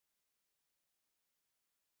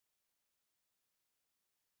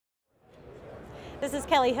This is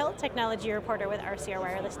Kelly Hill, technology reporter with RCR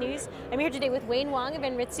Wireless News. I'm here today with Wayne Wong of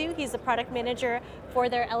Anritsu. He's the product manager for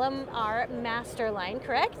their LMR Master line,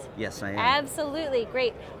 correct? Yes, I am. Absolutely,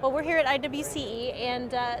 great. Well, we're here at IWCE,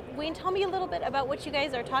 and Wayne, tell me a little bit about what you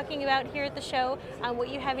guys are talking about here at the show, what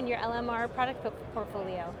you have in your LMR product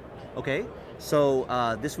portfolio. Okay, so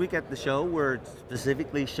this week at the show, we're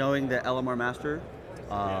specifically showing the LMR Master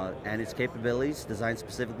and its capabilities designed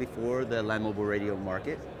specifically for the land mobile radio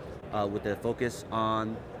market with a focus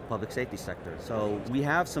on public safety sector. So we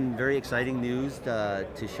have some very exciting news to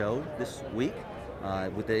show this week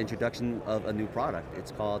with the introduction of a new product.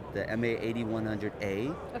 It's called the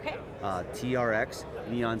MA8100A TRX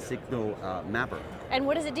NEON signal mapper. And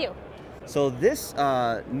what does it do? So this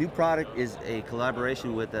new product is a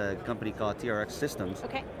collaboration with a company called TRX Systems.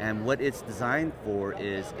 Okay. And what it's designed for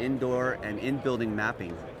is indoor and in-building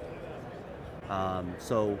mapping.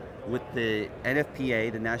 So with the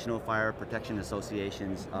NFPA, the National Fire Protection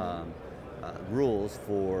Association's rules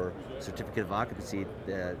for certificate of occupancy,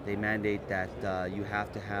 they mandate that you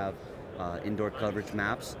have to have indoor coverage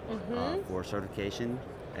maps for certification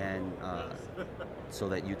and so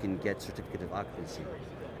that you can get certificate of occupancy.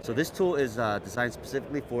 So this tool is designed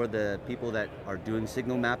specifically for the people that are doing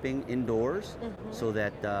signal mapping indoors so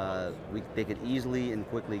that they could easily and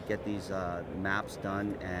quickly get these maps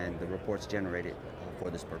done and the reports generated for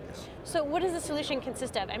this purpose. So what does the solution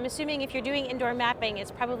consist of? I'm assuming if you're doing indoor mapping, it's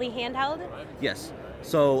probably handheld? Yes.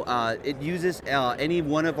 So it uses any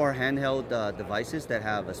one of our handheld devices that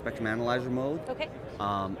have a spectrum analyzer mode. Okay.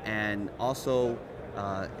 And also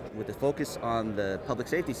with the focus on the public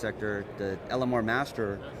safety sector, the LMR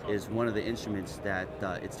Master is one of the instruments that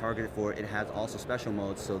it's targeted for. It has also special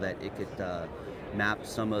modes so that it could map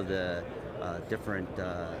some of the different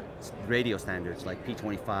radio standards like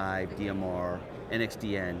P25, DMR,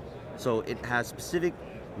 NXDN. So it has specific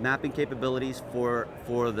mapping capabilities for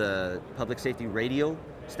the public safety radio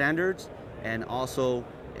standards, and also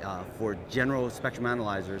for general spectrum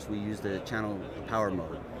analyzers, we use the channel power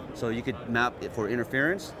mode. So you could map it for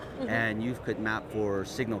interference, and you could map for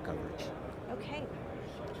signal coverage. Okay,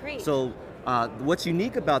 great. So what's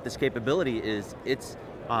unique about this capability is it's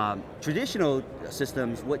traditional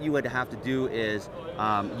systems, what you would have to do is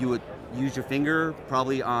you would use your finger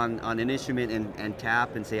probably on an instrument and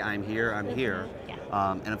tap and say, I'm here, I'm here.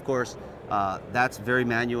 Yeah. And of course, that's very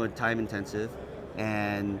manual and time intensive,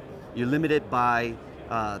 and you're limited by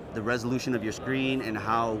the resolution of your screen and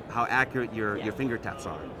how accurate your finger taps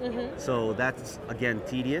are. So that's, again,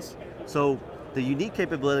 tedious. So the unique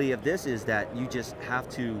capability of this is that you just have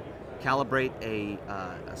to calibrate a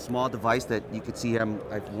small device that you could see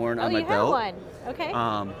I've worn on my belt. Oh, you have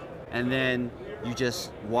one, okay. And then you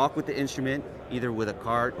just walk with the instrument, either with a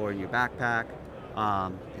cart or in your backpack,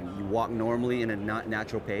 and you walk normally in a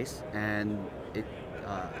natural pace, and it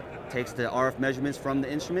takes the RF measurements from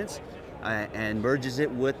the instruments and merges it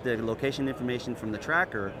with the location information from the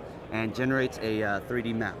tracker and generates a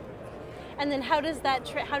 3D map. And then how does that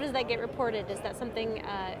get reported? Is that something?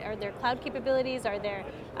 Are there cloud capabilities? Are there,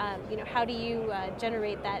 how do you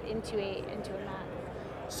generate that into a map?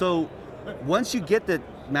 So once you get the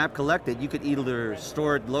map collected, you could either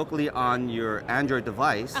store it locally on your Android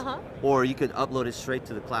device, or you could upload it straight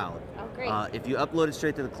to the cloud. Oh, great. If you upload it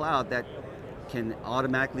straight to the cloud, that can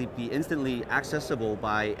automatically be instantly accessible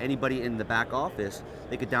by anybody in the back office.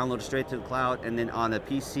 They could download it straight to the cloud, and then on a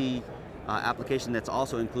PC application that's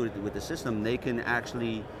also included with the system, they can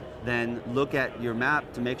actually then look at your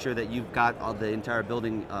map to make sure that you've got all the entire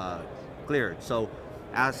building cleared. So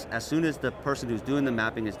as soon as the person who's doing the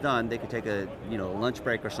mapping is done, they could take a lunch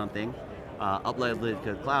break or something, upload it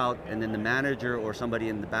to the cloud, and then the manager or somebody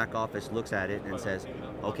in the back office looks at it and says,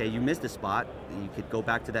 okay, you missed a spot, you could go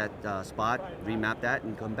back to that spot, remap that,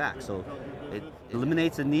 and come back. So it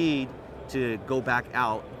eliminates the need to go back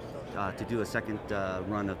out to do a second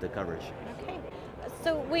run of the coverage. Okay.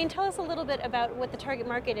 So Wayne, tell us a little bit about what the target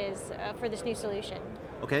market is for this new solution.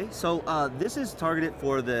 Okay, so this is targeted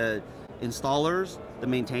for the installers, the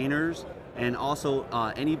maintainers, and also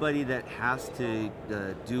anybody that has to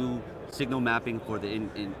do signal mapping for the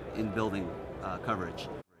in-building coverage.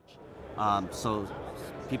 So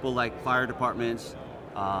people like fire departments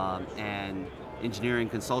and engineering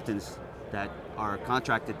consultants that are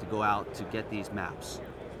contracted to go out to get these maps.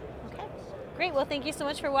 Okay, great. Well, thank you so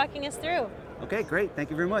much for walking us through. Okay, great. Thank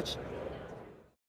you very much.